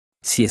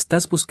Si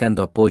estás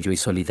buscando apoyo y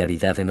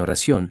solidaridad en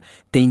oración,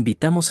 te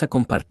invitamos a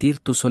compartir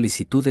tus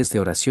solicitudes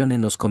de oración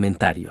en los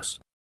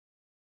comentarios.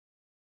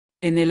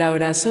 En el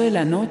abrazo de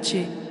la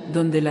noche,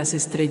 donde las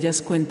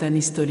estrellas cuentan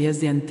historias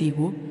de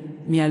antiguo,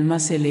 mi alma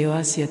se eleva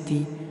hacia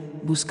ti,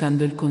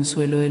 buscando el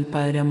consuelo del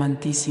Padre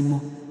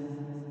amantísimo.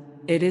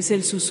 Eres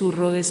el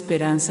susurro de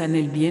esperanza en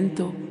el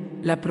viento,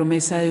 la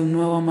promesa de un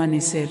nuevo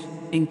amanecer,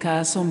 en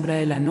cada sombra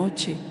de la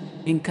noche,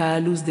 en cada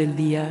luz del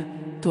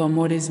día, tu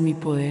amor es mi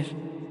poder.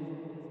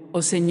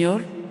 Oh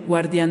Señor,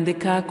 guardián de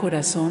cada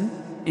corazón,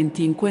 en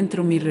ti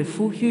encuentro mi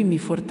refugio y mi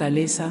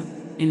fortaleza,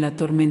 en la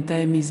tormenta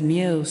de mis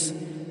miedos,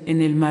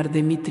 en el mar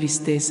de mi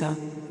tristeza,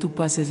 tu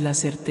paz es la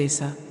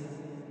certeza.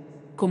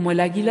 Como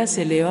el águila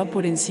se eleva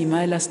por encima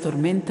de las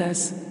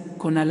tormentas,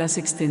 con alas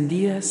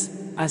extendidas,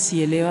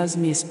 así elevas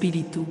mi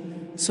espíritu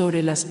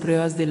sobre las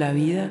pruebas de la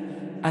vida,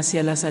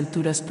 hacia las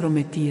alturas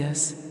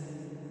prometidas.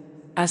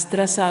 Has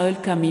trazado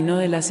el camino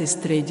de las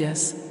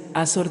estrellas,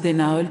 has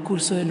ordenado el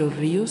curso de los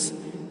ríos,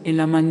 en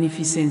la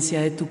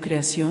magnificencia de tu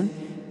creación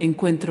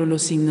encuentro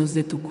los signos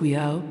de tu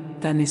cuidado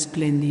tan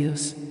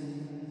espléndidos.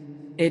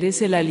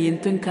 Eres el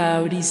aliento en cada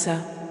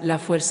brisa, la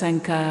fuerza en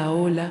cada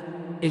ola,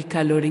 el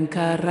calor en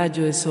cada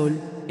rayo de sol,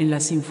 en la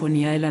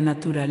sinfonía de la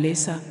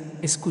naturaleza,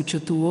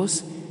 escucho tu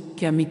voz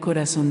que a mi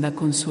corazón da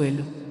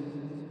consuelo.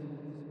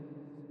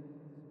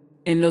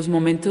 En los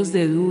momentos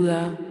de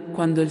duda,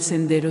 cuando el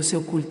sendero se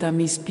oculta a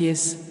mis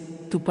pies,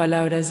 tu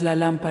palabra es la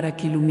lámpara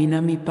que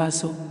ilumina mi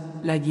paso,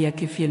 la guía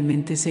que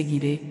fielmente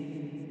seguiré.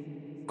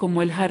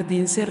 Como el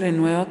jardín se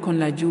renueva con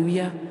la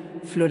lluvia,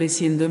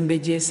 floreciendo en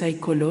belleza y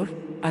color,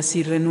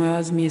 así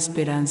renuevas mi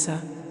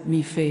esperanza,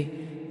 mi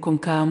fe, con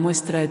cada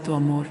muestra de tu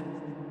amor.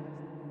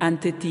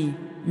 Ante ti,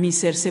 mi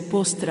ser se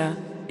postra,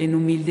 en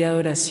humilde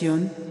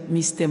adoración,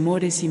 mis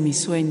temores y mis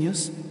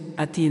sueños,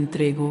 a ti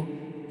entrego,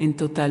 en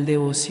total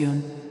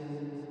devoción.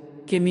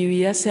 Que mi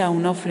vida sea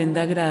una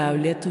ofrenda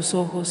agradable a tus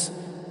ojos,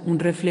 un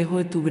reflejo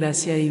de tu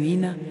gracia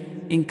divina,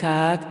 en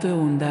cada acto de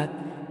bondad,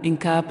 en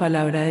cada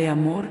palabra de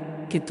amor,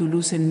 que tu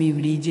luz en mí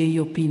brille y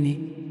opine.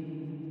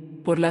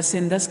 Por las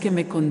sendas que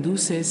me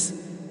conduces,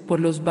 por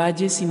los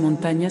valles y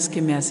montañas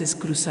que me haces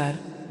cruzar,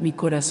 mi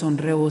corazón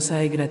rebosa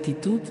de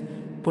gratitud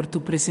por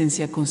tu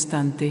presencia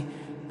constante,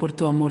 por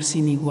tu amor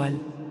sin igual.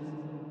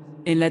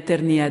 En la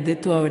eternidad de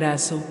tu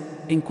abrazo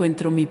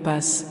encuentro mi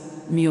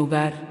paz, mi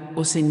hogar,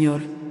 oh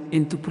Señor,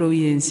 en tu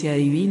providencia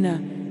divina,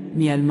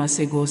 mi alma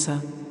se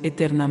goza,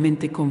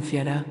 eternamente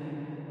confiará.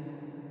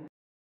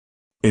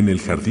 En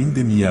el jardín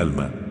de mi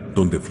alma,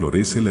 donde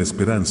florece la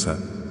esperanza,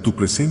 tu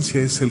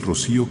presencia es el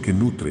rocío que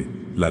nutre,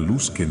 la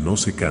luz que no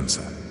se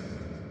cansa.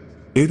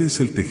 Eres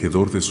el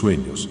tejedor de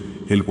sueños,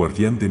 el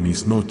guardián de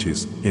mis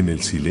noches, en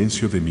el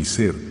silencio de mi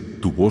ser,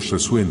 tu voz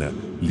resuena,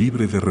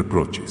 libre de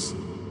reproches.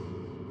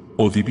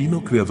 Oh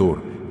divino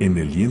Creador, en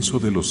el lienzo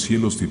de los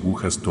cielos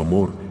dibujas tu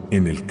amor,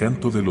 en el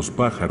canto de los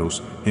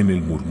pájaros, en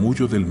el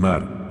murmullo del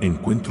mar,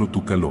 encuentro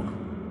tu calor.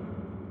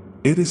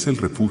 Eres el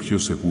refugio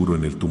seguro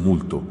en el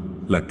tumulto,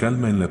 la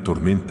calma en la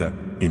tormenta,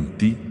 en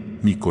ti,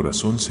 mi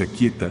corazón se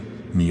aquieta,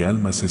 mi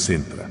alma se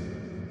centra.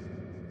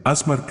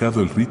 Has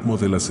marcado el ritmo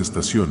de las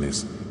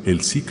estaciones,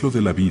 el ciclo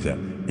de la vida,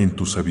 en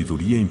tu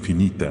sabiduría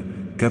infinita,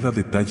 cada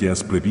detalle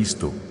has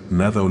previsto,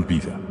 nada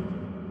olvida.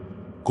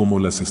 Como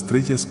las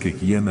estrellas que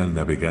guían al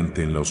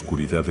navegante en la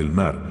oscuridad del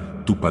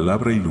mar, tu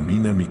palabra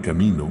ilumina mi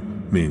camino,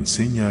 me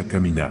enseña a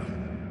caminar.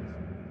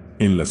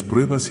 En las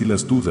pruebas y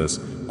las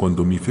dudas,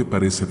 cuando mi fe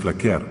parece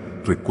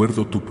flaquear,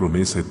 recuerdo tu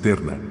promesa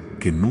eterna,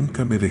 que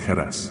nunca me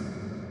dejarás.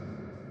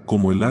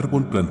 Como el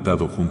árbol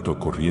plantado junto a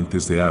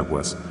corrientes de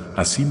aguas,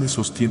 así me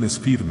sostienes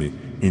firme,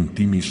 en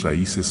ti mis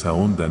raíces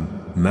ahondan,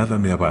 nada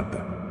me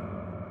abata.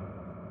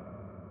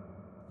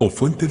 Oh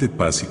fuente de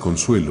paz y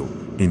consuelo,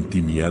 en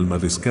ti mi alma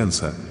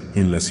descansa,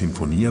 en la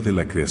sinfonía de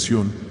la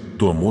creación,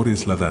 tu amor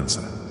es la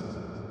danza.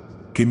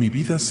 Que mi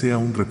vida sea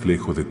un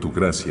reflejo de tu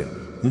gracia,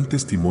 un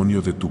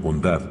testimonio de tu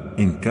bondad,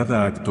 en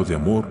cada acto de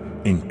amor,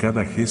 en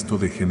cada gesto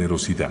de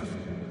generosidad.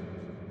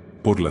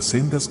 Por las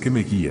sendas que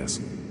me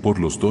guías, por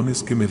los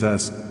dones que me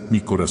das,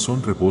 mi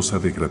corazón rebosa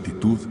de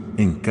gratitud,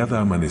 en cada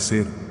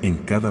amanecer, en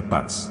cada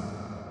paz.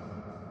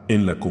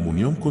 En la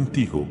comunión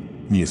contigo,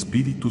 mi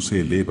espíritu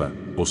se eleva,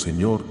 oh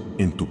Señor,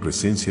 en tu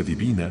presencia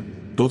divina,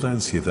 toda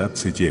ansiedad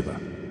se lleva.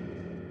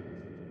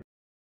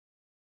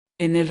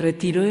 En el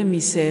retiro de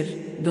mi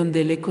ser,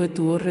 donde el eco de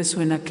tu voz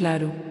resuena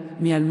claro,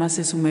 mi alma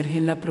se sumerge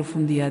en la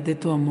profundidad de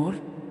tu amor,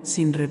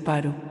 sin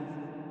reparo.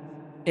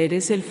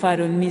 Eres el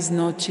faro en mis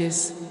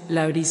noches,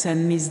 la brisa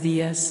en mis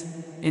días,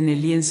 en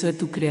el lienzo de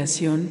tu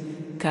creación,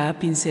 cada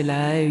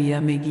pincelada de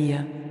vida me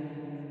guía.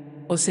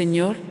 Oh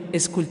Señor,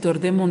 escultor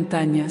de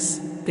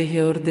montañas,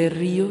 tejedor de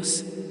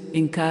ríos,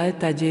 en cada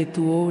detalle de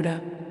tu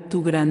obra,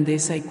 tu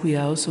grandeza y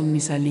cuidado son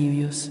mis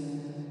alivios.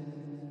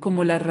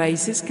 Como las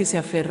raíces que se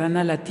aferran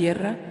a la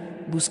tierra,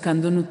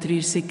 buscando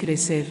nutrirse y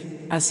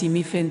crecer, así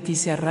mi fe en ti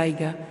se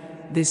arraiga,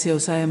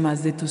 deseosa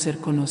además de tu ser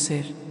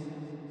conocer.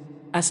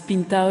 Has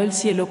pintado el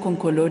cielo con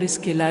colores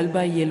que el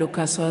alba y el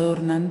ocaso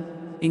adornan,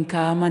 en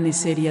cada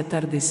amanecer y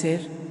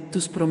atardecer,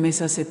 tus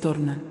promesas se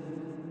tornan.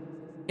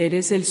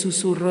 Eres el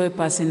susurro de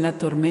paz en la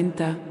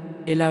tormenta,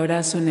 el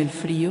abrazo en el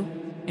frío,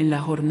 en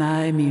la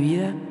jornada de mi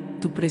vida,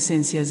 tu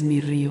presencia es mi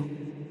río.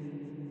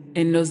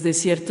 En los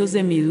desiertos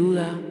de mi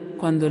duda,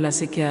 cuando la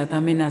sequedad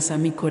amenaza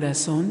mi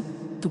corazón,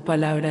 tu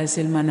palabra es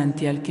el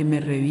manantial que me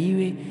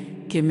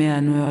revive, que me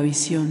da nueva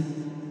visión.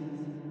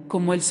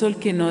 Como el sol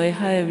que no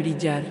deja de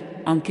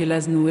brillar, aunque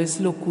las nubes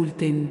lo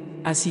oculten,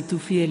 así tu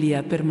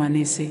fidelidad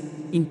permanece,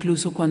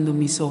 incluso cuando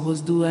mis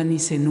ojos dudan y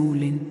se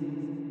nublen.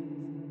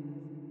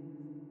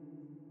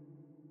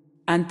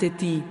 Ante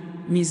ti,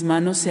 mis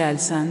manos se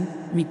alzan,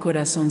 mi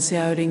corazón se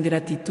abre en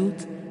gratitud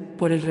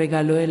por el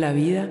regalo de la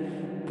vida,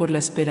 por la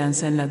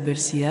esperanza en la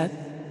adversidad,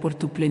 por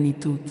tu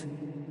plenitud.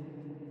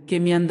 Que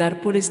mi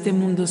andar por este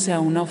mundo sea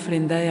una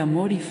ofrenda de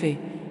amor y fe,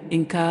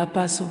 en cada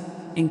paso,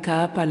 en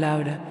cada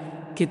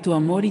palabra, que tu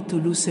amor y tu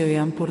luz se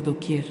vean por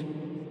doquier.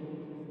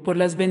 Por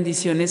las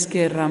bendiciones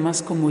que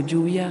derramas como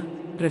lluvia,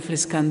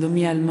 refrescando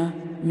mi alma,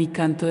 mi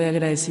canto de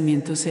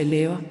agradecimiento se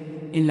eleva,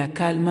 en la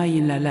calma y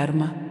en la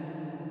alarma.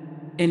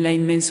 En la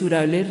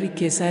inmensurable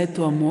riqueza de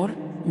tu amor,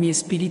 mi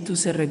espíritu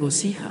se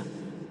regocija.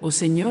 Oh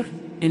Señor,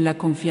 en la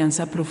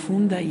confianza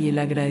profunda y el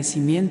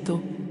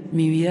agradecimiento,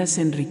 mi vida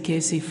se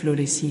enriquece y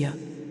florecía.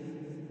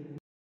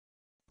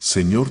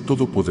 Señor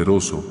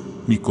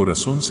Todopoderoso, mi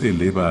corazón se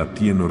eleva a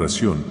ti en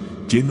oración,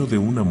 lleno de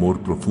un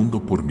amor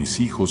profundo por mis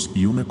hijos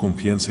y una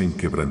confianza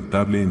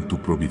inquebrantable en tu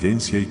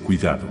providencia y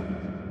cuidado.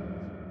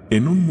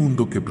 En un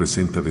mundo que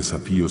presenta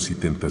desafíos y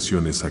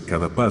tentaciones a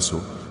cada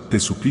paso, te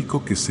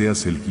suplico que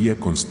seas el guía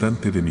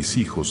constante de mis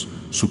hijos,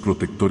 su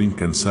protector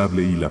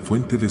incansable y la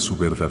fuente de su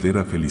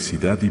verdadera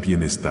felicidad y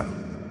bienestar.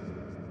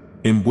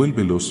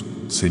 Envuélvelos,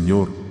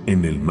 Señor,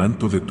 en el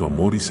manto de tu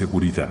amor y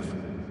seguridad.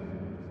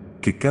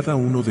 Que cada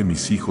uno de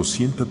mis hijos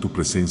sienta tu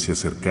presencia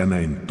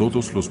cercana en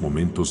todos los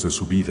momentos de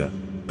su vida,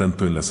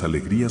 tanto en las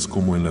alegrías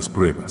como en las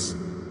pruebas.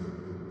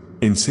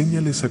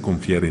 Enséñales a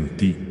confiar en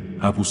ti,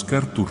 a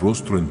buscar tu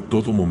rostro en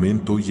todo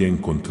momento y a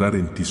encontrar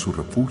en ti su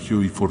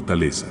refugio y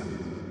fortaleza.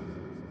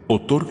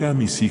 Otorga a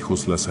mis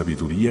hijos la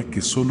sabiduría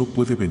que solo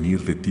puede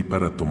venir de ti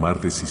para tomar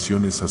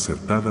decisiones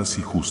acertadas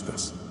y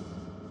justas.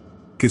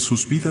 Que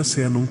sus vidas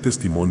sean un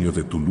testimonio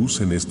de tu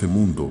luz en este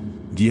mundo,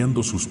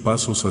 guiando sus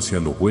pasos hacia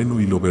lo bueno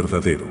y lo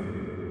verdadero.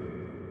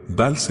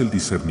 Dales el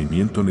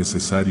discernimiento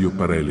necesario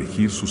para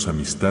elegir sus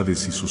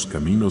amistades y sus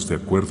caminos de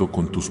acuerdo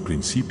con tus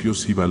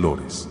principios y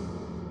valores.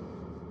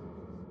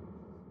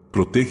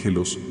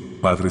 Protégelos,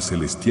 Padre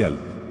Celestial,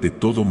 de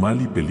todo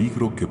mal y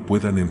peligro que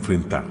puedan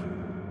enfrentar.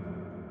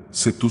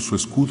 Sé tú su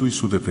escudo y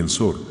su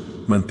defensor,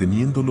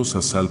 manteniéndolos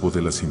a salvo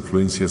de las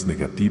influencias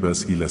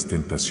negativas y las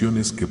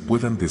tentaciones que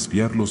puedan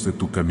desviarlos de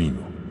tu camino.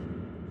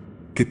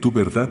 Que tu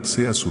verdad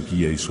sea su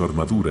guía y su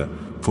armadura,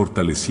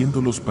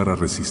 fortaleciéndolos para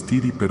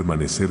resistir y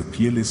permanecer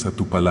fieles a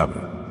tu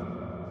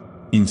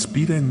palabra.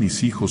 Inspira en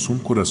mis hijos un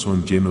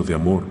corazón lleno de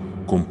amor,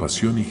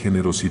 compasión y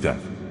generosidad.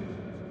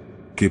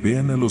 Que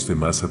vean a los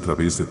demás a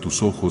través de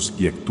tus ojos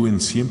y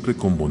actúen siempre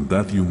con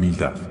bondad y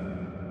humildad.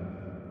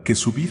 Que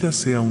su vida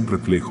sea un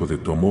reflejo de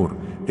tu amor,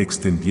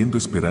 extendiendo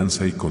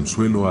esperanza y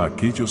consuelo a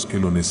aquellos que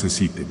lo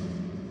necesiten.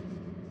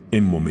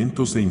 En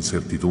momentos de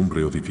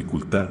incertidumbre o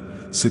dificultad,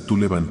 sé tú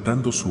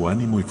levantando su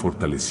ánimo y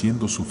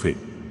fortaleciendo su fe.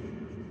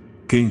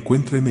 Que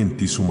encuentren en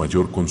ti su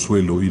mayor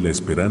consuelo y la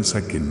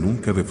esperanza que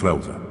nunca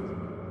defrauda.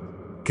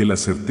 Que la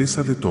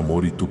certeza de tu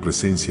amor y tu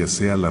presencia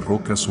sea la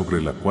roca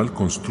sobre la cual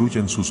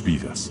construyan sus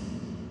vidas.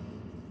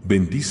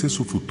 Bendice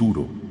su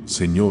futuro,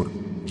 Señor,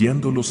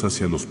 guiándolos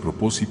hacia los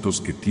propósitos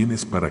que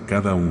tienes para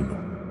cada uno.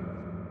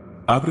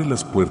 Abre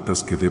las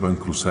puertas que deban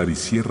cruzar y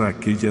cierra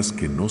aquellas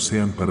que no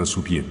sean para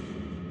su bien.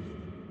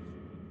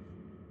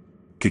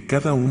 Que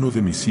cada uno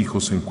de mis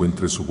hijos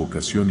encuentre su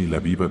vocación y la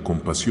viva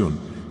con pasión,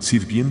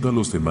 sirviendo a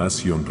los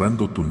demás y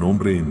honrando tu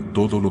nombre en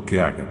todo lo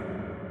que hagan.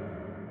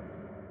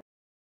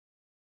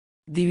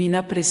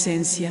 Divina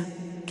presencia,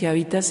 que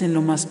habitas en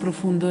lo más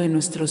profundo de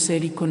nuestro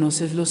ser y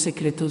conoces los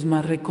secretos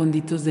más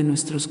recónditos de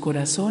nuestros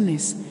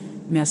corazones,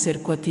 me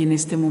acerco a ti en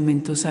este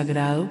momento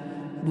sagrado,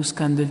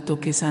 buscando el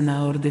toque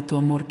sanador de tu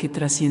amor que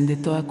trasciende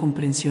toda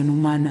comprensión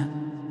humana.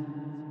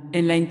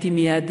 En la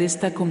intimidad de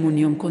esta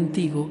comunión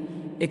contigo,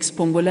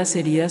 expongo las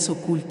heridas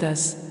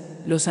ocultas,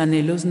 los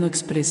anhelos no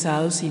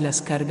expresados y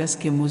las cargas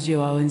que hemos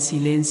llevado en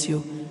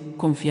silencio,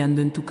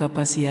 confiando en tu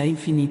capacidad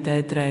infinita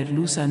de traer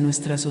luz a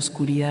nuestras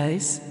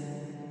oscuridades.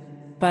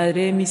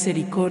 Padre de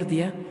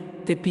misericordia,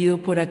 te pido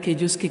por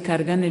aquellos que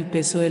cargan el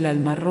peso del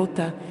alma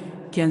rota,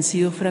 que han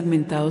sido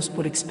fragmentados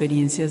por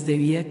experiencias de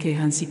vida que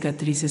dejan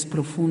cicatrices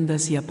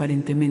profundas y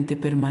aparentemente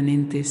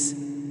permanentes.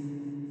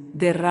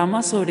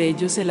 Derrama sobre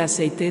ellos el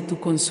aceite de tu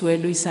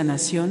consuelo y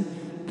sanación,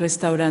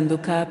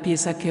 restaurando cada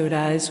pieza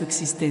quebrada de su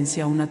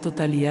existencia a una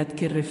totalidad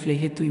que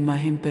refleje tu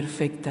imagen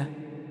perfecta.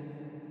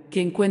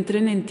 Que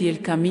encuentren en ti el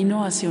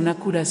camino hacia una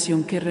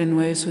curación que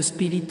renueve su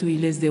espíritu y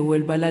les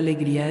devuelva la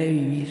alegría de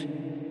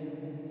vivir.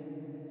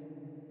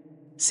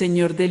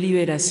 Señor de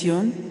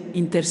liberación,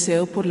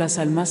 intercedo por las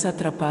almas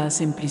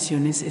atrapadas en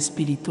prisiones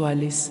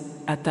espirituales,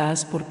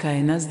 atadas por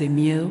cadenas de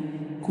miedo,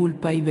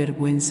 culpa y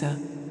vergüenza.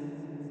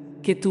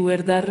 Que tu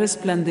verdad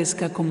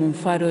resplandezca como un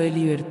faro de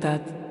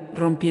libertad,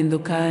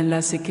 rompiendo cada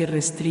enlace que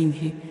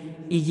restringe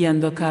y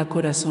guiando a cada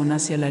corazón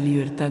hacia la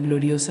libertad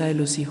gloriosa de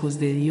los hijos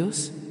de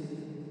Dios.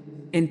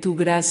 En tu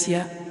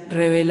gracia,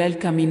 revela el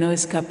camino de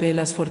escape de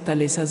las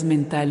fortalezas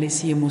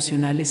mentales y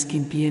emocionales que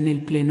impiden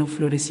el pleno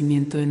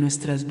florecimiento de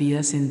nuestras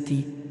vidas en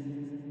ti.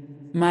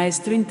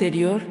 Maestro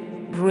interior,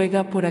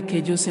 ruega por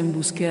aquellos en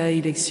búsqueda de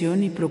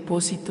dirección y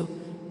propósito,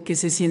 que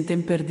se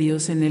sienten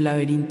perdidos en el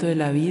laberinto de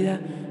la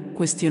vida,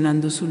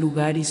 cuestionando su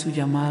lugar y su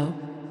llamado.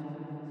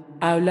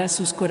 Habla a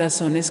sus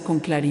corazones con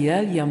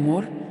claridad y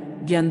amor,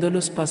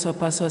 guiándolos paso a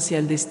paso hacia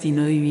el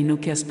destino divino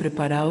que has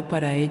preparado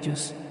para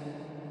ellos.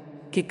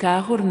 Que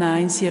cada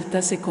jornada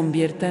incierta se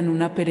convierta en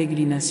una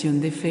peregrinación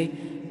de fe,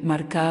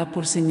 marcada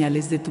por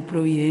señales de tu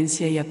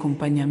providencia y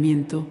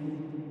acompañamiento.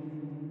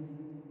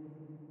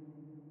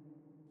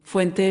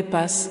 Fuente de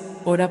paz,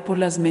 ora por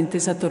las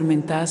mentes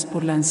atormentadas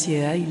por la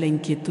ansiedad y la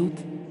inquietud,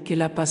 que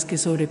la paz que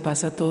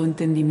sobrepasa todo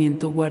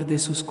entendimiento guarde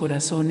sus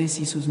corazones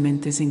y sus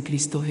mentes en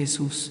Cristo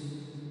Jesús.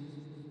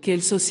 Que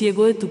el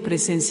sosiego de tu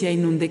presencia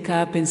inunde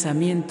cada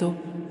pensamiento,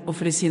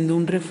 ofreciendo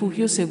un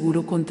refugio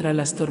seguro contra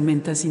las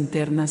tormentas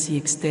internas y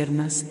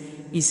externas,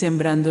 y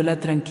sembrando la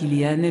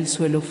tranquilidad en el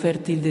suelo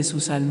fértil de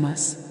sus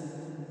almas.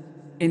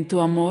 En tu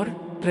amor,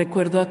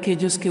 recuerdo a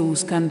aquellos que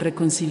buscan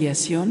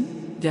reconciliación,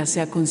 ya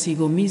sea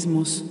consigo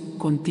mismos,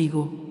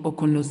 contigo o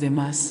con los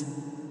demás.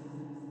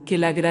 Que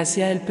la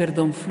gracia del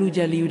perdón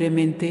fluya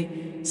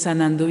libremente,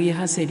 sanando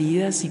viejas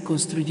heridas y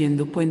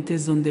construyendo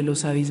puentes donde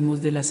los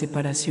abismos de la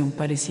separación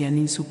parecían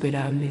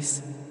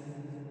insuperables.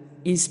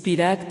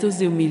 Inspira actos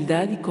de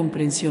humildad y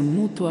comprensión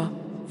mutua,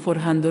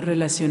 forjando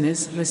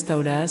relaciones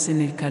restauradas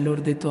en el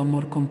calor de tu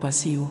amor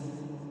compasivo.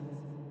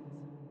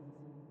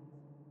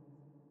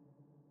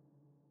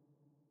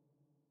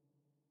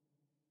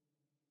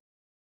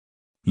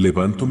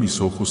 Levanto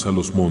mis ojos a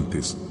los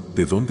montes,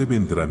 ¿de dónde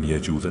vendrá mi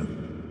ayuda?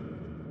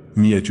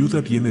 Mi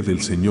ayuda viene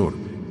del Señor,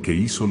 que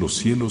hizo los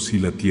cielos y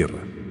la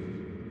tierra.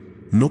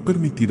 No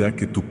permitirá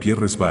que tu pie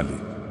resbale,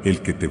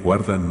 el que te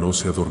guarda no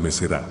se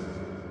adormecerá.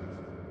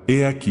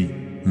 He aquí,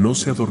 no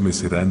se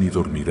adormecerá ni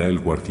dormirá el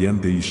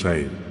guardián de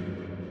Israel.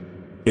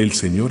 El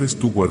Señor es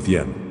tu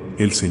guardián,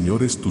 el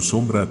Señor es tu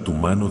sombra a tu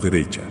mano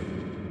derecha.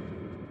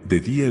 De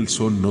día el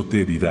sol no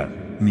te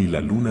herirá, ni la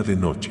luna de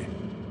noche.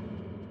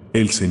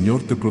 El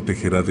Señor te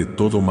protegerá de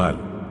todo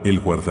mal, Él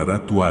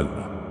guardará tu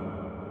alma.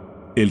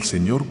 El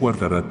Señor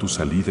guardará tu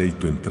salida y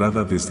tu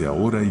entrada desde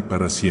ahora y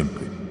para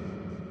siempre.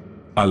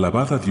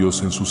 Alabad a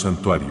Dios en su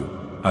santuario,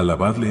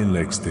 alabadle en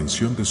la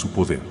extensión de su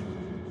poder.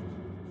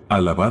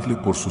 Alabadle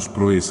por sus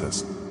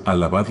proezas,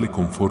 alabadle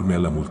conforme a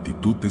la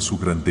multitud de su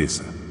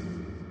grandeza.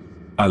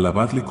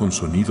 Alabadle con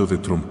sonido de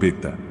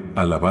trompeta,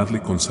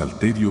 alabadle con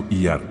salterio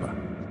y arpa.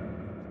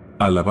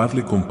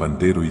 Alabadle con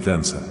pandero y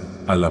danza,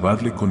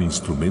 alabadle con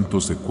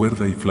instrumentos de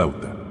cuerda y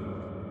flauta.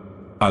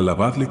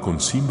 Alabadle con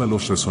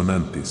címbalos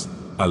resonantes,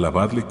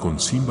 alabadle con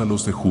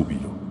címbalos de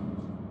júbilo.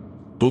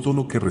 Todo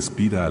lo que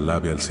respira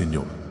alabe al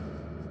Señor.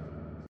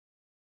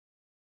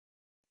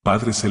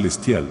 Padre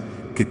Celestial,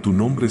 que tu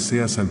nombre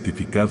sea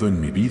santificado en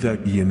mi vida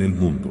y en el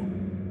mundo.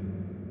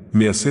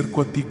 Me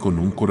acerco a ti con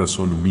un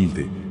corazón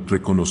humilde,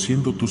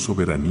 reconociendo tu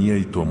soberanía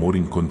y tu amor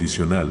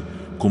incondicional,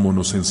 como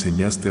nos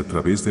enseñaste a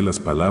través de las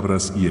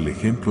palabras y el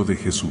ejemplo de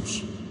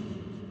Jesús.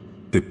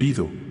 Te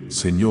pido,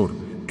 Señor,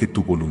 que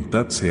tu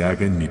voluntad se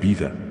haga en mi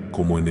vida,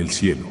 como en el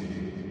cielo.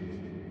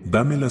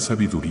 Dame la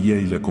sabiduría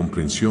y la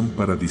comprensión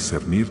para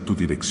discernir tu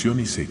dirección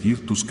y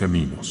seguir tus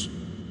caminos.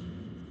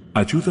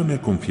 Ayúdame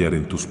a confiar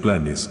en tus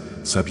planes,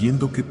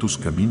 sabiendo que tus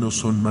caminos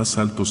son más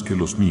altos que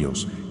los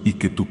míos y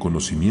que tu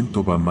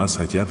conocimiento va más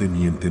allá de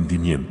mi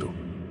entendimiento.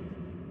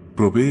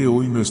 Provee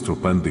hoy nuestro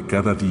pan de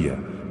cada día,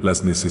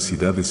 las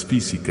necesidades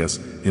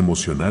físicas,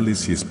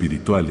 emocionales y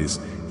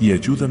espirituales, y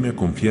ayúdame a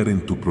confiar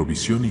en tu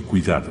provisión y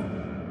cuidado.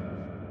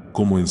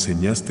 Como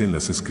enseñaste en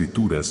las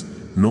Escrituras,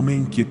 no me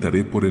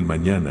inquietaré por el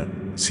mañana,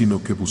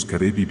 sino que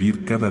buscaré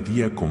vivir cada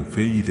día con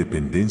fe y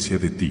dependencia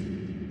de ti.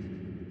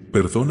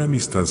 Perdona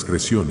mis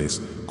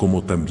transgresiones,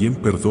 como también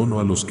perdono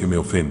a los que me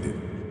ofenden.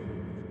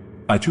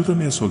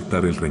 Ayúdame a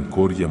soltar el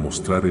rencor y a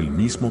mostrar el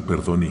mismo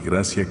perdón y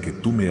gracia que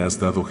tú me has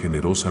dado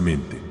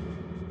generosamente.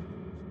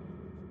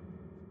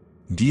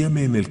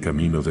 Guíame en el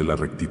camino de la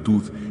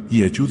rectitud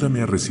y ayúdame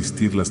a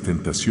resistir las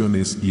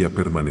tentaciones y a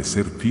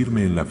permanecer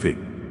firme en la fe.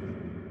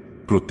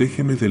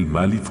 Protégeme del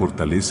mal y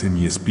fortalece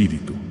mi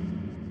espíritu.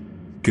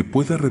 Que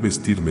pueda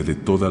revestirme de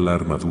toda la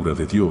armadura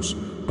de Dios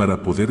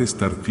para poder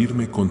estar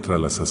firme contra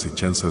las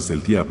acechanzas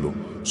del diablo,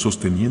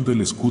 sosteniendo el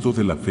escudo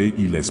de la fe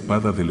y la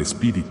espada del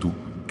Espíritu,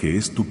 que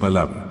es tu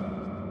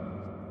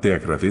palabra. Te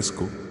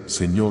agradezco,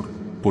 Señor,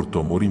 por tu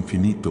amor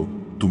infinito,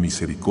 tu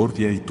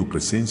misericordia y tu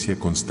presencia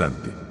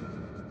constante.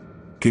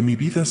 Que mi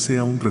vida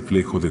sea un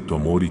reflejo de tu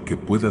amor y que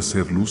pueda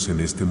ser luz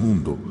en este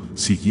mundo,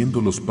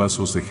 siguiendo los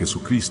pasos de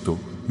Jesucristo,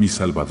 mi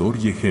Salvador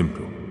y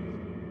ejemplo.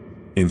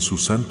 En su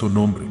santo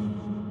nombre.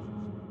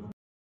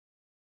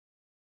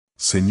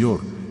 Señor,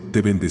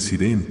 te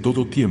bendeciré en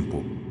todo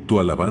tiempo, tu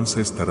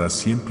alabanza estará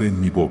siempre en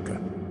mi boca.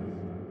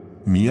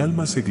 Mi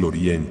alma se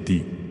gloría en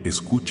ti,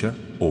 escucha,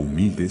 oh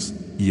humildes,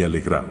 y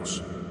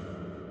alegraos.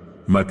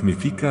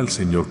 Magnifica al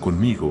Señor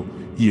conmigo,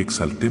 y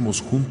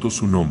exaltemos juntos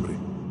su nombre.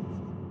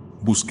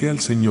 Busqué al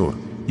Señor,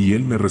 y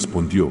Él me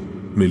respondió,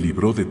 me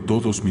libró de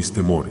todos mis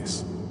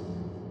temores.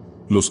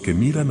 Los que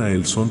miran a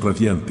Él son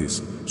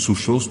radiantes,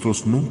 sus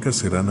rostros nunca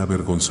serán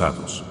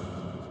avergonzados.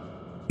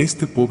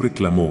 Este pobre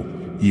clamó,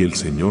 y el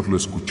Señor lo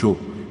escuchó,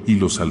 y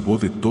lo salvó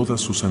de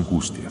todas sus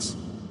angustias.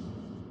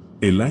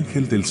 El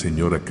ángel del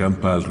Señor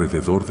acampa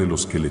alrededor de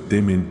los que le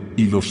temen,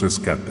 y los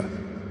rescata.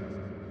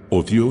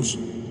 Oh Dios,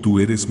 tú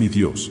eres mi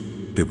Dios,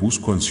 te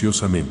busco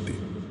ansiosamente.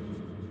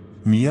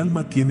 Mi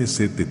alma tiene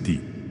sed de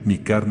ti, mi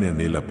carne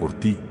anhela por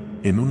ti,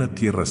 en una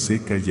tierra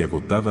seca y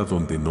agotada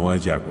donde no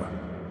hay agua.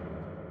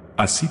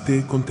 Así te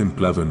he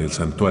contemplado en el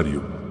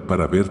santuario,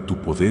 para ver tu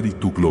poder y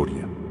tu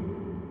gloria.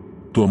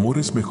 Tu amor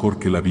es mejor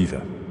que la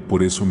vida,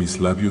 por eso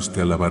mis labios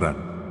te alabarán.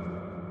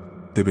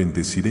 Te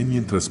bendeciré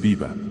mientras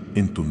viva,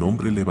 en tu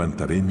nombre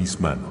levantaré mis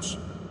manos.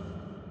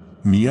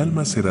 Mi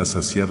alma será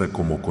saciada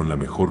como con la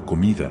mejor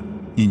comida,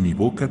 y mi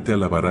boca te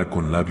alabará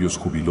con labios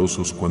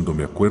jubilosos cuando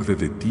me acuerde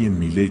de ti en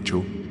mi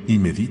lecho, y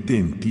medite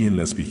en ti en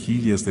las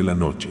vigilias de la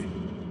noche.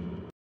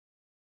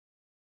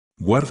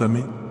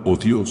 Guárdame, oh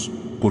Dios,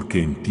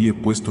 porque en ti he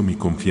puesto mi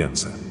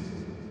confianza.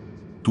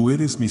 Tú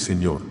eres mi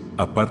Señor,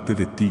 aparte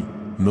de ti,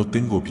 no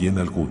tengo bien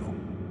alguno.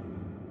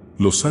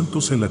 Los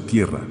santos en la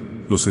tierra,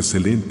 los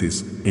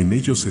excelentes, en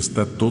ellos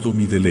está todo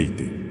mi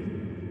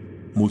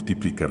deleite.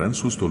 Multiplicarán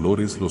sus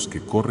dolores los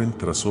que corren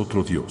tras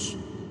otro Dios.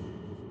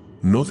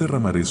 No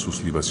derramaré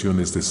sus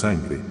libaciones de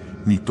sangre,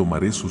 ni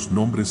tomaré sus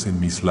nombres en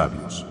mis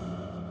labios.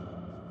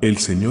 El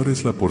Señor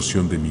es la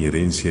porción de mi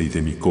herencia y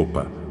de mi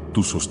copa,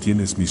 tú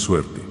sostienes mi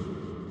suerte.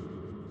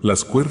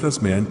 Las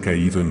cuerdas me han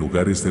caído en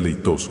lugares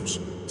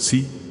deleitosos,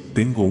 sí,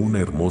 tengo una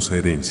hermosa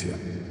herencia.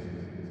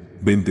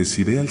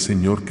 Bendeciré al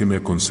Señor que me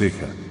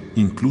aconseja,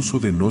 incluso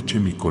de noche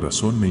mi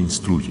corazón me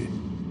instruye.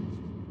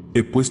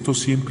 He puesto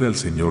siempre al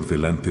Señor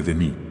delante de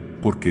mí,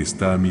 porque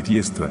está a mi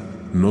diestra,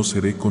 no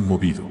seré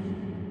conmovido.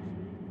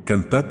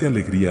 Cantad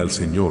alegría al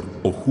Señor,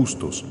 oh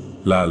justos,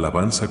 la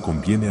alabanza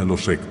conviene a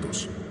los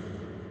rectos.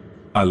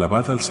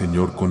 Alabad al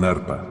Señor con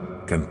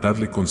arpa,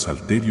 cantadle con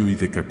salterio y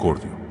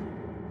decacordio.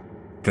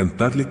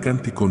 Cantadle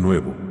cántico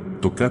nuevo,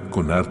 tocad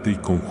con arte y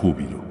con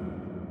júbilo.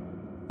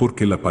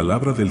 Porque la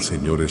palabra del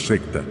Señor es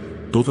recta,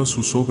 todas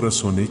sus obras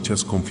son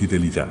hechas con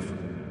fidelidad.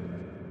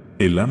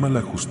 Él ama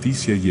la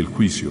justicia y el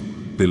juicio,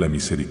 de la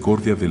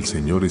misericordia del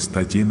Señor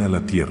está llena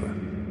la tierra.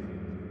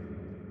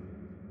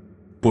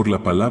 Por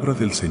la palabra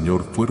del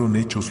Señor fueron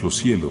hechos los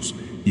cielos,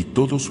 y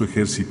todo su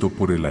ejército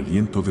por el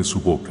aliento de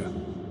su boca.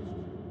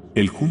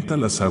 Él junta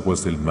las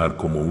aguas del mar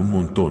como un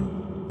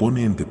montón,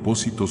 pone en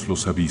depósitos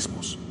los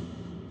abismos.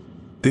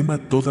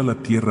 Tema toda la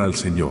tierra al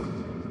Señor,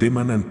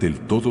 teman ante Él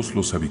todos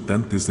los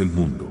habitantes del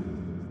mundo.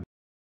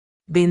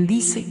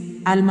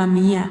 Bendice, alma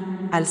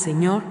mía, al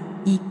Señor,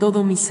 y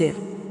todo mi ser,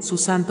 su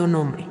santo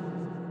nombre.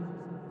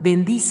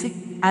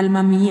 Bendice,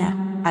 alma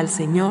mía, al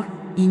Señor,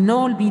 y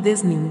no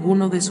olvides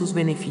ninguno de sus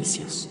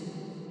beneficios.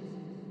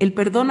 Él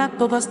perdona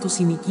todas tus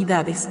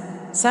iniquidades,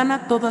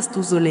 sana todas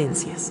tus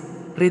dolencias,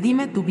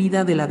 redime tu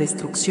vida de la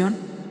destrucción,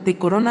 te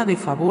corona de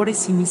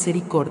favores y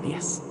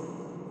misericordias.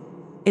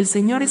 El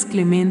Señor es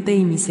clemente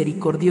y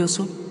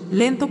misericordioso,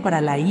 lento para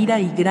la ira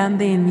y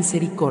grande en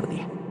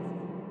misericordia.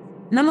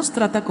 No nos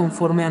trata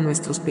conforme a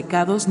nuestros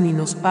pecados ni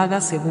nos paga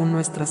según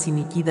nuestras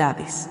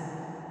iniquidades.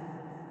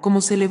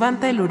 Como se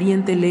levanta el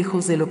oriente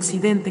lejos del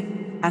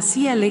occidente,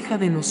 así aleja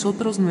de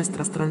nosotros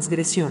nuestras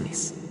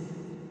transgresiones.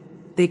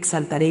 Te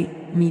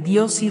exaltaré, mi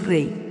Dios y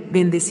Rey,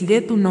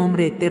 bendeciré tu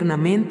nombre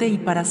eternamente y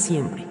para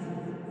siempre.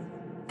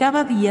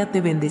 Cada día te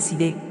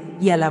bendeciré,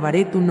 y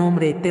alabaré tu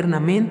nombre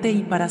eternamente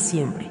y para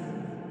siempre.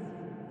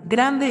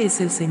 Grande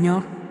es el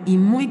Señor, y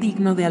muy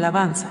digno de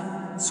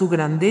alabanza, su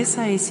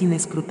grandeza es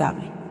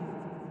inescrutable.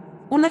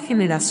 Una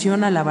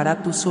generación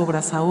alabará tus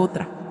obras a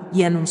otra,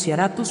 y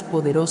anunciará tus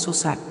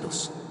poderosos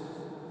actos.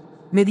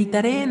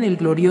 Meditaré en el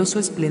glorioso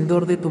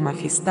esplendor de tu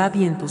majestad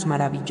y en tus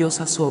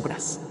maravillosas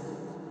obras.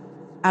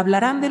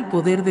 Hablarán del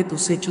poder de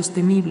tus hechos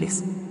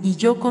temibles, y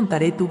yo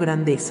contaré tu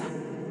grandeza.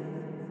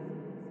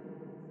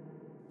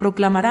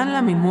 Proclamarán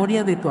la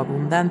memoria de tu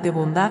abundante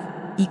bondad,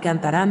 y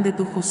cantarán de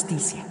tu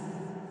justicia.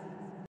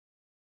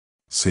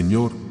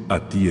 Señor,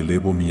 a ti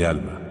elevo mi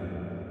alma.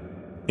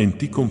 En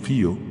ti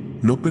confío,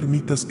 no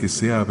permitas que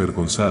sea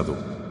avergonzado,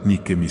 ni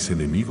que mis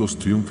enemigos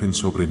triunfen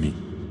sobre mí.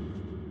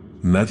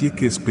 Nadie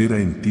que espera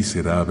en ti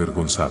será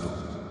avergonzado.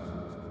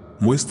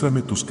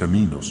 Muéstrame tus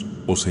caminos,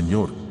 oh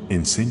Señor,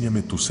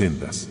 enséñame tus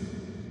sendas.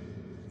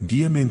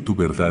 Guíame en tu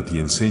verdad y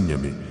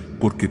enséñame,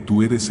 porque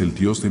tú eres el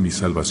Dios de mi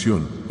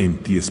salvación, en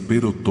ti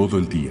espero todo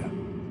el día.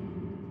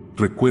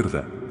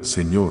 Recuerda,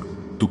 Señor,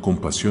 tu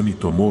compasión y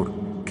tu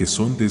amor, que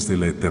son desde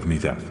la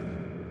eternidad.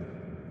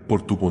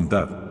 Por tu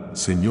bondad,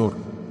 Señor,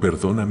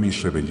 perdona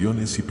mis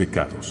rebeliones y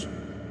pecados.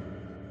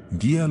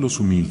 Guía a los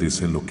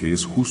humildes en lo que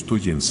es justo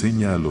y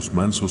enseña a los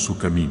mansos su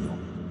camino.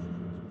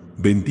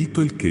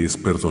 Bendito el que es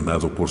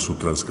perdonado por su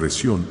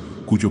transgresión,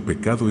 cuyo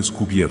pecado es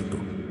cubierto.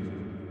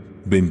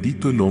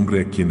 Bendito el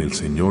hombre a quien el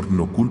Señor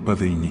no culpa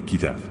de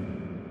iniquidad.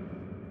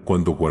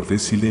 Cuando guardé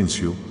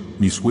silencio,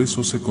 mis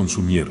huesos se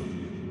consumieron.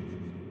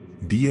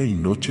 Día y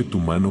noche tu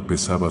mano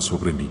pesaba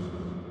sobre mí.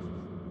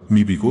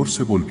 Mi vigor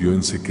se volvió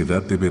en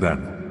sequedad de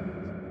verano.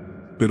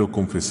 Pero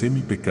confesé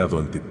mi pecado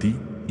ante ti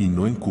y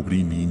no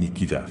encubrí mi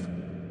iniquidad.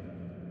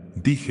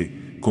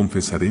 Dije,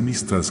 confesaré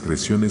mis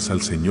transgresiones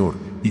al Señor,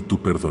 y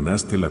tú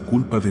perdonaste la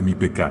culpa de mi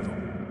pecado.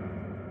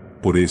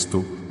 Por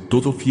esto,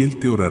 todo fiel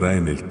te orará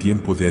en el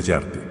tiempo de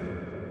hallarte.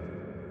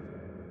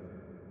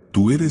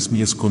 Tú eres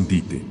mi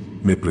escondite,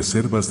 me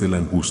preservas de la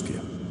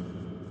angustia.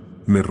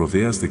 Me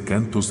rodeas de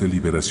cantos de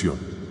liberación.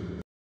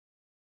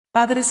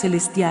 Padre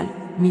Celestial,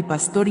 mi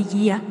pastor y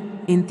guía,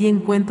 en ti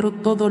encuentro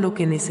todo lo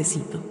que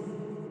necesito.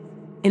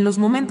 En los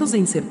momentos de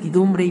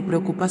incertidumbre y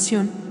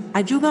preocupación,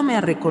 ayúdame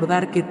a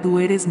recordar que tú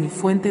eres mi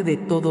fuente de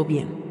todo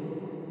bien.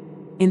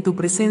 En tu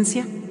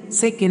presencia,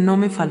 sé que no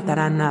me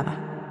faltará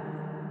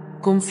nada.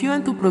 Confío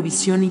en tu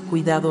provisión y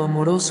cuidado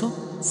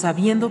amoroso,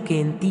 sabiendo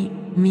que en ti,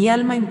 mi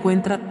alma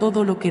encuentra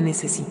todo lo que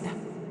necesita.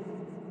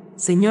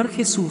 Señor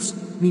Jesús,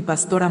 mi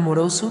pastor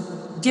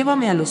amoroso,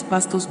 llévame a los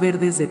pastos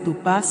verdes de tu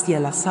paz y a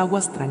las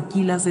aguas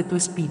tranquilas de tu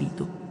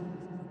espíritu.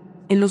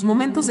 En los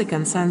momentos de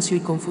cansancio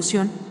y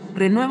confusión,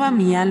 renueva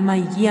mi alma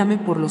y guíame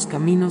por los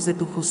caminos de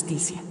tu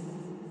justicia.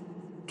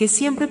 Que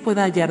siempre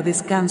pueda hallar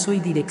descanso y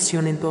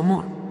dirección en tu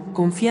amor,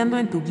 confiando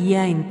en tu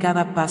guía en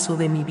cada paso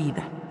de mi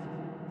vida.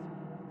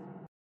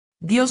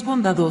 Dios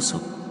bondadoso,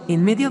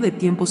 en medio de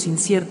tiempos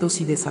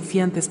inciertos y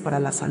desafiantes para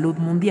la salud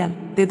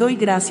mundial, te doy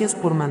gracias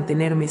por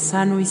mantenerme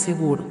sano y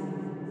seguro.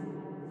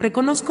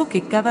 Reconozco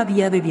que cada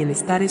día de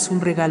bienestar es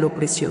un regalo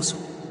precioso,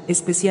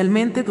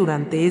 especialmente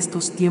durante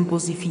estos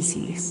tiempos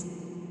difíciles.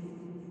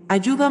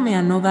 Ayúdame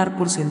a no dar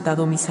por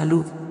sentado mi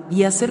salud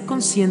y a ser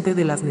consciente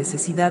de las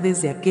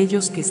necesidades de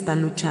aquellos que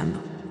están luchando.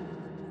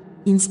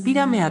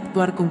 Inspírame a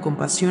actuar con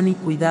compasión y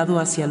cuidado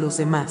hacia los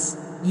demás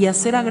y a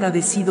ser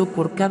agradecido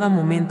por cada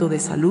momento de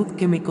salud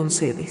que me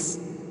concedes.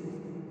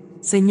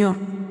 Señor,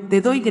 te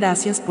doy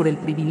gracias por el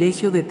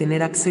privilegio de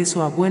tener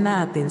acceso a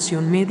buena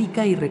atención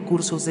médica y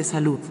recursos de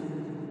salud.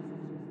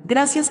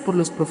 Gracias por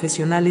los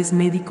profesionales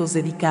médicos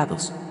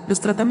dedicados, los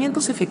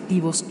tratamientos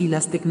efectivos y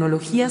las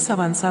tecnologías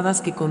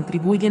avanzadas que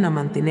contribuyen a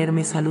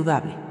mantenerme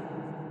saludable.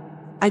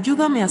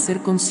 Ayúdame a ser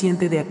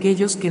consciente de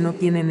aquellos que no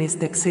tienen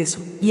este acceso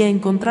y a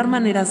encontrar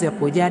maneras de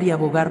apoyar y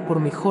abogar por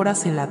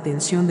mejoras en la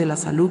atención de la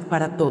salud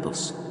para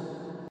todos.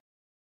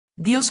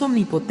 Dios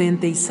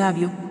omnipotente y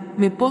sabio,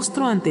 me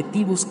postro ante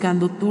ti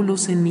buscando tu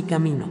luz en mi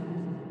camino.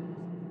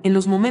 En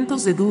los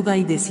momentos de duda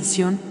y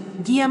decisión,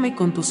 guíame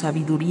con tu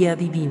sabiduría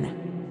divina.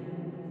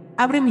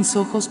 Abre mis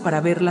ojos para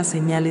ver las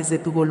señales de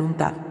tu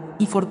voluntad,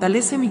 y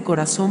fortalece mi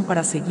corazón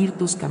para seguir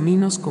tus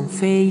caminos con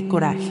fe y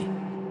coraje.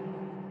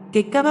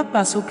 Que cada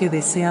paso que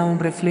dé sea un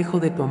reflejo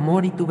de tu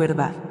amor y tu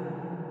verdad.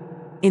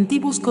 En ti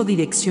busco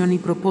dirección y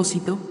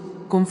propósito,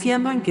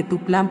 confiando en que tu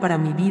plan para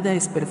mi vida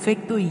es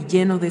perfecto y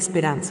lleno de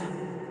esperanza.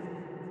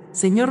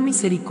 Señor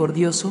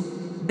misericordioso,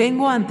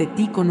 vengo ante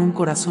ti con un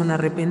corazón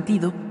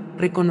arrepentido,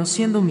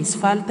 reconociendo mis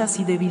faltas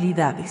y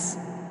debilidades.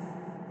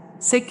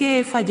 Sé que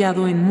he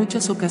fallado en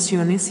muchas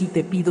ocasiones y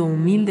te pido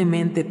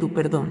humildemente tu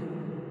perdón.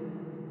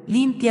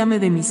 Límpiame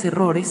de mis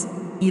errores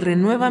y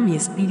renueva mi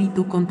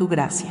espíritu con tu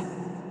gracia.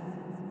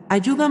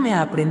 Ayúdame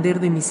a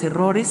aprender de mis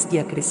errores y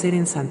a crecer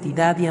en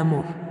santidad y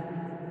amor.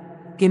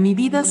 Que mi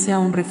vida sea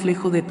un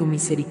reflejo de tu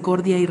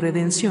misericordia y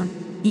redención,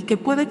 y que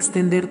pueda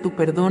extender tu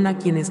perdón a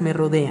quienes me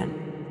rodean.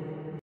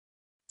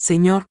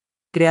 Señor,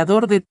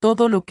 Creador de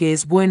todo lo que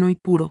es bueno y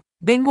puro,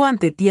 vengo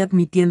ante ti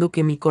admitiendo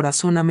que mi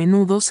corazón a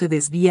menudo se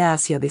desvía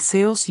hacia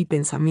deseos y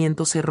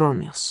pensamientos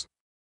erróneos.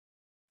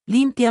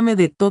 Límpiame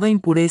de toda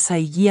impureza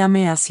y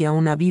guíame hacia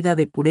una vida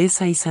de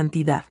pureza y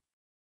santidad.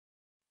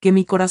 Que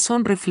mi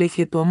corazón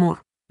refleje tu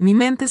amor, mi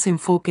mente se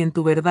enfoque en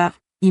tu verdad,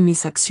 y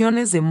mis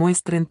acciones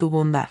demuestren tu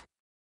bondad.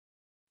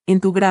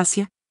 En tu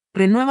gracia,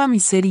 renueva mi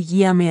ser y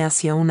guíame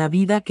hacia una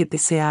vida que te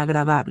sea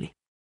agradable.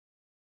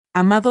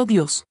 Amado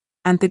Dios,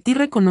 ante ti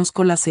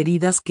reconozco las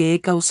heridas que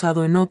he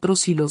causado en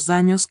otros y los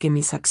daños que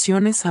mis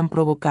acciones han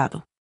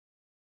provocado.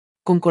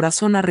 Con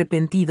corazón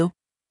arrepentido,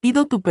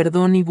 pido tu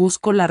perdón y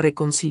busco la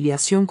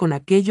reconciliación con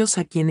aquellos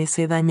a quienes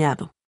he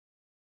dañado.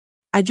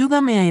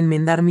 Ayúdame a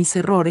enmendar mis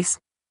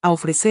errores, a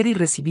ofrecer y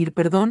recibir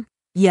perdón,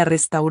 y a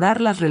restaurar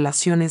las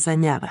relaciones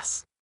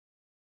dañadas.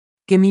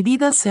 Que mi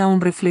vida sea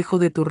un reflejo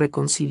de tu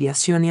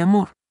reconciliación y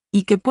amor,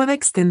 y que pueda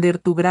extender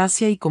tu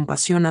gracia y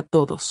compasión a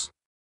todos.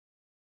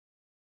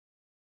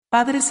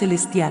 Padre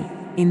Celestial,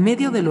 en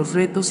medio de los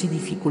retos y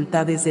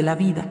dificultades de la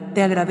vida,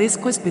 te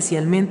agradezco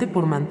especialmente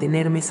por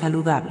mantenerme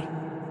saludable.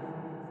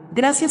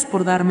 Gracias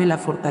por darme la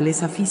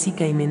fortaleza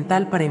física y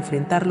mental para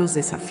enfrentar los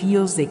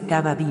desafíos de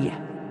cada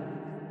día.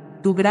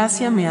 Tu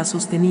gracia me ha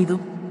sostenido,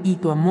 y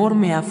tu amor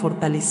me ha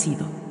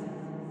fortalecido.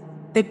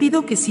 Te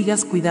pido que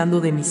sigas cuidando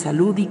de mi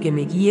salud y que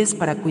me guíes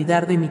para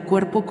cuidar de mi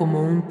cuerpo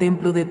como un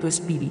templo de tu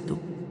espíritu.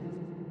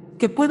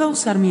 Que pueda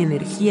usar mi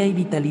energía y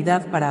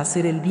vitalidad para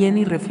hacer el bien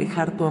y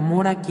reflejar tu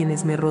amor a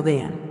quienes me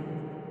rodean.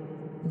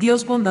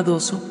 Dios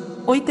bondadoso,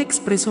 hoy te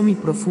expreso mi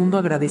profundo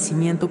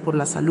agradecimiento por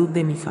la salud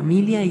de mi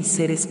familia y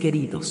seres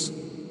queridos.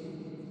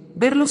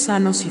 Verlos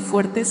sanos y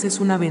fuertes es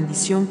una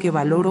bendición que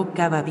valoro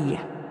cada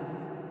día.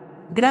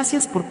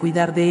 Gracias por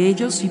cuidar de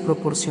ellos y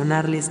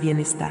proporcionarles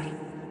bienestar.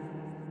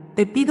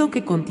 Te pido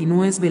que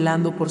continúes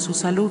velando por su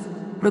salud,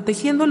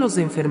 protegiéndolos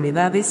de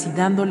enfermedades y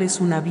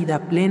dándoles una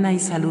vida plena y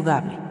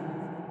saludable.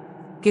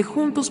 Que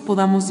juntos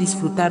podamos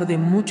disfrutar de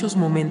muchos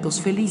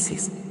momentos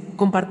felices,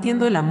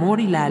 compartiendo el amor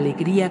y la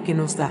alegría que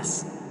nos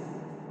das.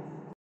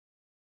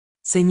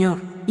 Señor,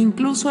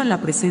 incluso en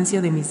la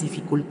presencia de mis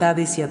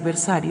dificultades y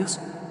adversarios,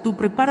 tú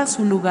preparas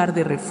un lugar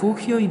de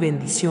refugio y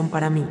bendición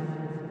para mí.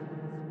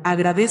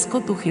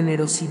 Agradezco tu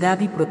generosidad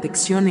y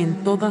protección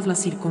en todas las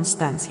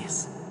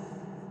circunstancias.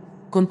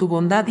 Con tu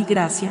bondad y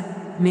gracia,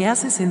 me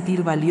haces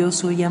sentir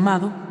valioso y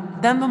amado,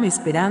 dándome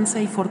esperanza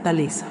y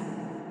fortaleza.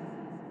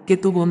 Que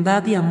tu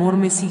bondad y amor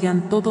me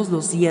sigan todos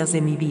los días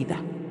de mi vida.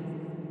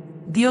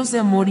 Dios de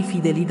amor y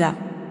fidelidad,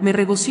 me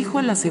regocijo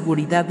en la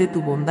seguridad de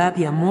tu bondad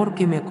y amor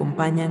que me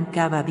acompañan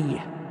cada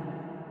día.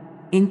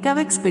 En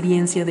cada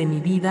experiencia de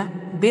mi vida,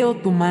 veo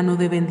tu mano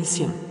de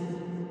bendición.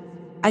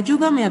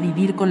 Ayúdame a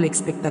vivir con la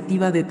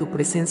expectativa de tu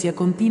presencia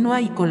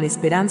continua y con la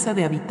esperanza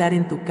de habitar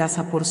en tu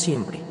casa por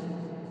siempre.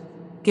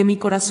 Que mi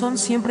corazón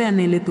siempre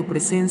anhele tu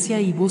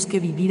presencia y busque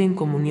vivir en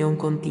comunión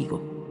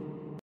contigo.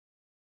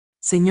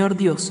 Señor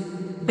Dios,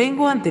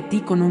 vengo ante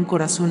ti con un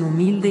corazón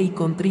humilde y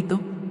contrito,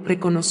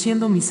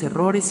 reconociendo mis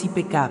errores y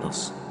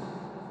pecados.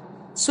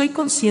 Soy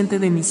consciente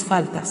de mis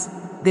faltas,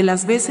 de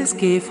las veces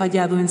que he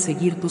fallado en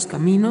seguir tus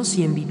caminos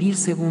y en vivir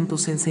según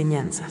tus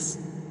enseñanzas.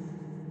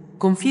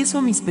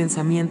 Confieso mis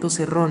pensamientos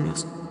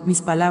erróneos,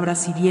 mis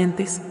palabras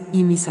hirientes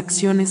y mis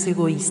acciones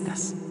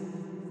egoístas.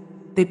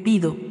 Te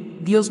pido,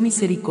 Dios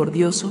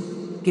misericordioso,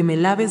 que me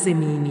laves de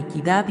mi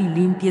iniquidad y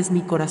limpies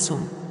mi corazón.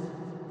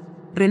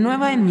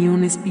 Renueva en mí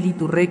un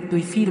espíritu recto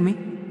y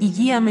firme, y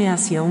guíame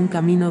hacia un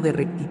camino de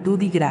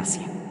rectitud y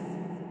gracia.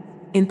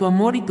 En tu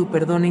amor y tu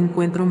perdón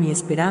encuentro mi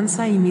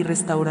esperanza y mi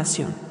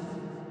restauración.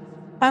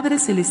 Padre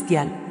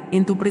Celestial,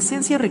 en tu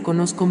presencia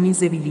reconozco mis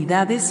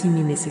debilidades y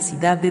mi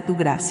necesidad de tu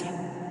gracia.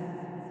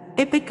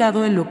 He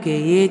pecado en lo que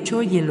he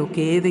hecho y en lo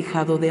que he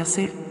dejado de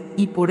hacer,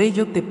 y por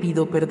ello te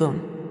pido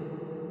perdón.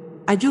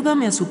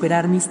 Ayúdame a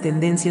superar mis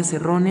tendencias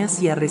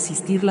erróneas y a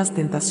resistir las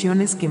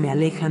tentaciones que me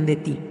alejan de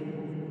ti.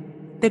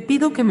 Te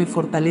pido que me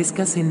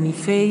fortalezcas en mi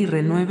fe y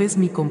renueves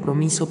mi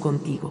compromiso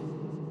contigo.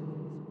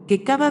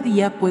 Que cada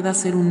día pueda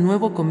ser un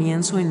nuevo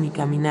comienzo en mi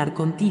caminar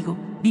contigo,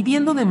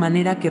 viviendo de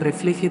manera que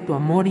refleje tu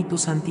amor y tu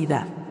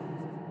santidad.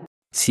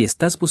 Si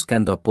estás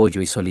buscando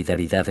apoyo y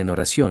solidaridad en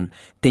oración,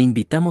 te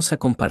invitamos a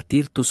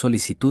compartir tus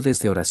solicitudes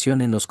de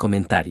oración en los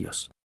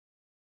comentarios.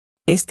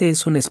 Este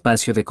es un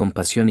espacio de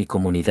compasión y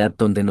comunidad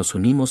donde nos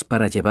unimos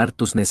para llevar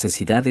tus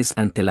necesidades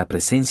ante la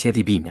presencia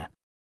divina.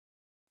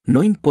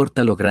 No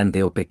importa lo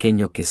grande o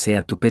pequeño que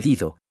sea tu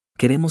pedido,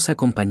 queremos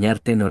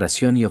acompañarte en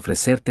oración y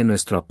ofrecerte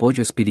nuestro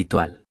apoyo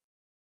espiritual.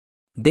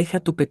 Deja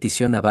tu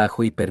petición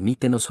abajo y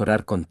permítenos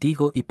orar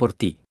contigo y por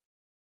ti.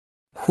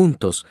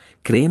 Juntos,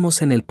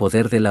 creemos en el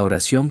poder de la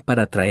oración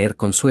para traer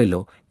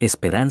consuelo,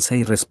 esperanza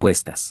y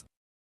respuestas.